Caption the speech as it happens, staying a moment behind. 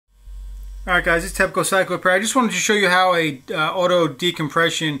Alright guys, it's typical cycle repair. I just wanted to show you how a auto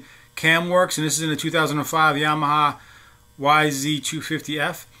decompression cam works, and this is in a 2005 Yamaha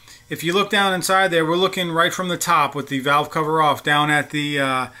YZ250F. If you look down inside there, we're looking right from the top with the valve cover off down at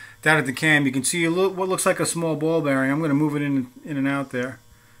the cam. You can see what looks like a small ball bearing. I'm going to move it in and out there.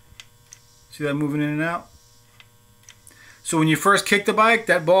 See that moving in and out? So when you first kick the bike,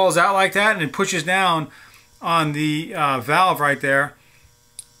 that ball is out like that and it pushes down on the valve right there,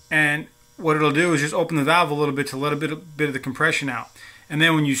 and what it'll do is just open the valve a little bit to let a bit of the compression out. And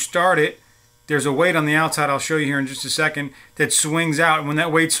then when you start it, there's a weight on the outside, I'll show you here in just a second, that swings out. And when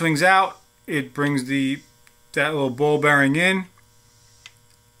that weight swings out, it brings that little ball bearing in,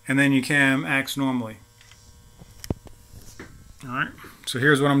 and then your cam acts normally. Alright, so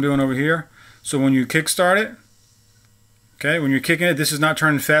here's what I'm doing over here. So when you kick start it, okay, when you're kicking it, this is not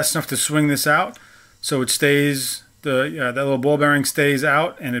turning fast enough to swing this out, so it stays, that little ball bearing stays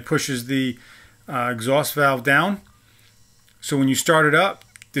out and it pushes the exhaust valve down. So when you start it up,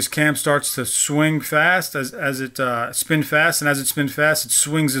 this cam starts to swing fast as it spin fast, and as it spins fast, it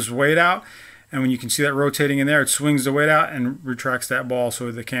swings this weight out, and when you can see that rotating in there, it swings the weight out and retracts that ball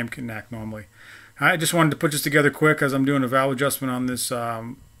so the cam can act normally. I just wanted to put this together quick as I'm doing a valve adjustment on this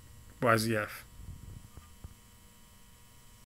YZF.